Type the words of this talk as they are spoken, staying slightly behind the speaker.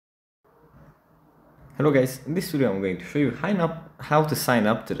Hello guys, in this video I'm going to show you how to sign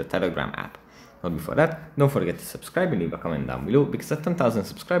up to the Telegram app. But before that, don't forget to subscribe and leave a comment down below, because at 10,000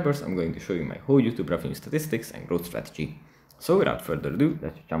 subscribers I'm going to show you my whole YouTube revenue statistics and growth strategy. So without further ado,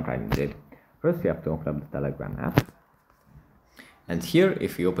 let's jump right into it. First we have to open up the Telegram app. And here,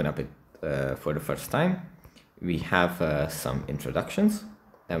 if you open up it for the first time, we have some introductions.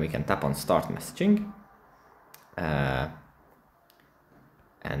 Then we can tap on Start Messaging. And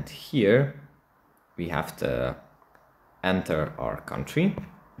here we have to enter our country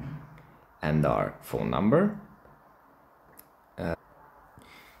and our phone number.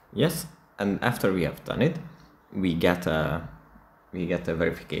 Yes, and after we have done it, we get a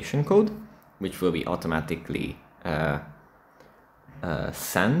verification code, which will be automatically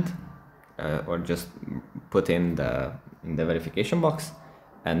sent or just put in the verification box,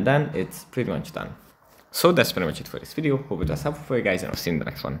 and then it's pretty much done. So that's pretty much it for this video. Hope it was helpful for you guys, and I'll see you in the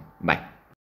next one. Bye.